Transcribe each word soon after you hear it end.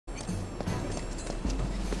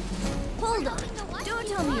Hold on. Don't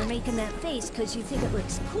tell me you're making that face because you think it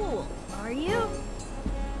looks cool, are you?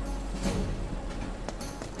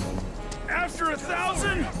 After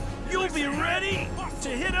 1,000, you'll be ready to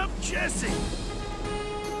hit up Jesse.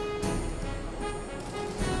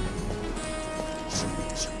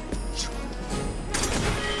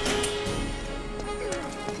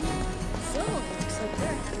 So, looks like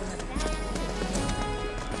they're having a bad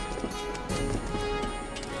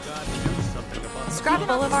Scrap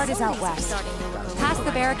Boulevard is out west. Past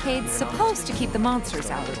the barricades, supposed to keep the monsters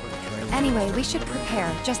out. Anyway, we should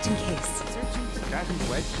prepare, just in case. That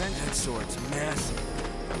sword's massive.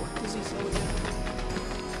 What does he say?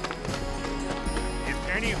 If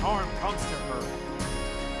any harm comes to her.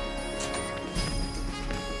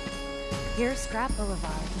 Here's Scrap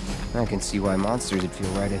Boulevard. I can see why monsters would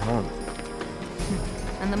feel right at home.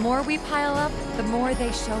 And the more we pile up, the more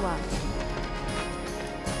they show up.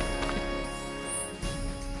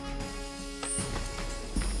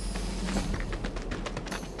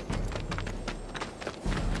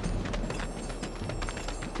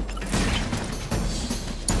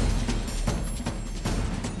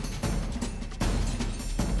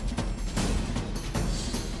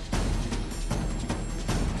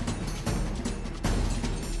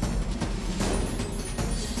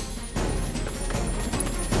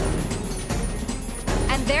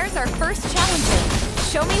 There's our first challenger.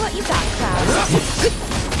 Show me what you got, Cloud.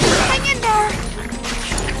 Hang in there!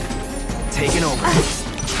 Taking over.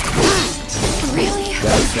 Really?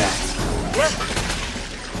 That's that.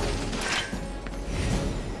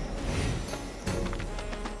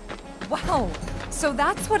 Wow. So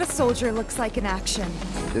that's what a soldier looks like in action.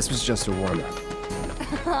 This was just a warm-up.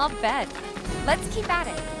 I'll bet. Let's keep at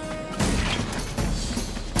it.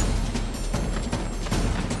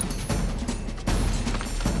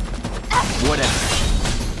 Whatever.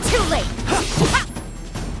 Too late.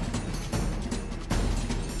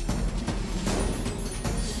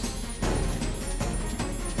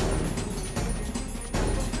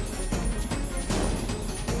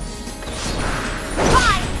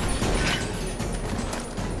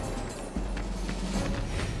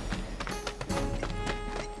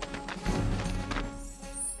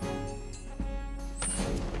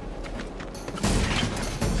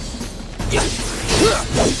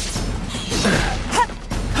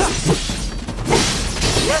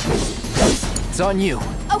 It's on you.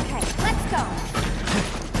 Okay, let's go.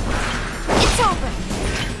 It's over.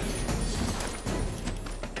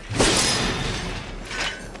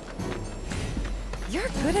 You're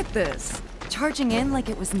good at this. Charging in like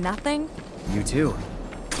it was nothing. You too.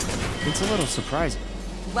 It's a little surprising.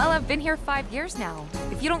 Well, I've been here 5 years now.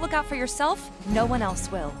 If you don't look out for yourself, no one else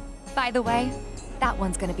will. By the way, that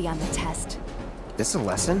one's gonna be on the test. This a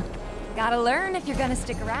lesson? Gotta learn if you're gonna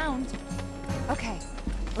stick around. Okay,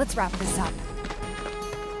 let's wrap this up.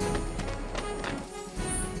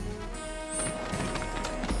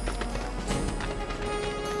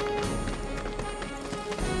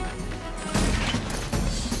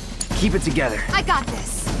 Keep it together. I got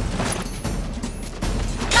this.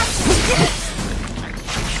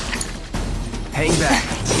 Hang back.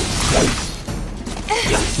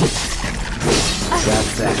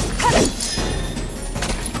 That's that.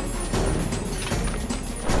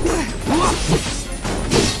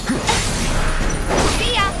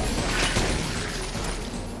 See ya!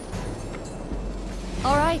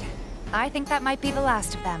 All right. I think that might be the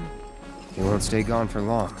last of them. He won't stay gone for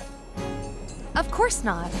long. Of course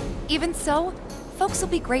not. Even so, folks will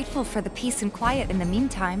be grateful for the peace and quiet in the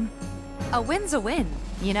meantime. A win's a win,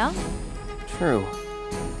 you know? True.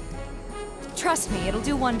 Trust me, it'll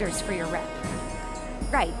do wonders for your rep.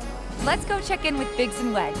 Right. Let's go check in with Biggs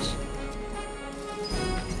and Wedge.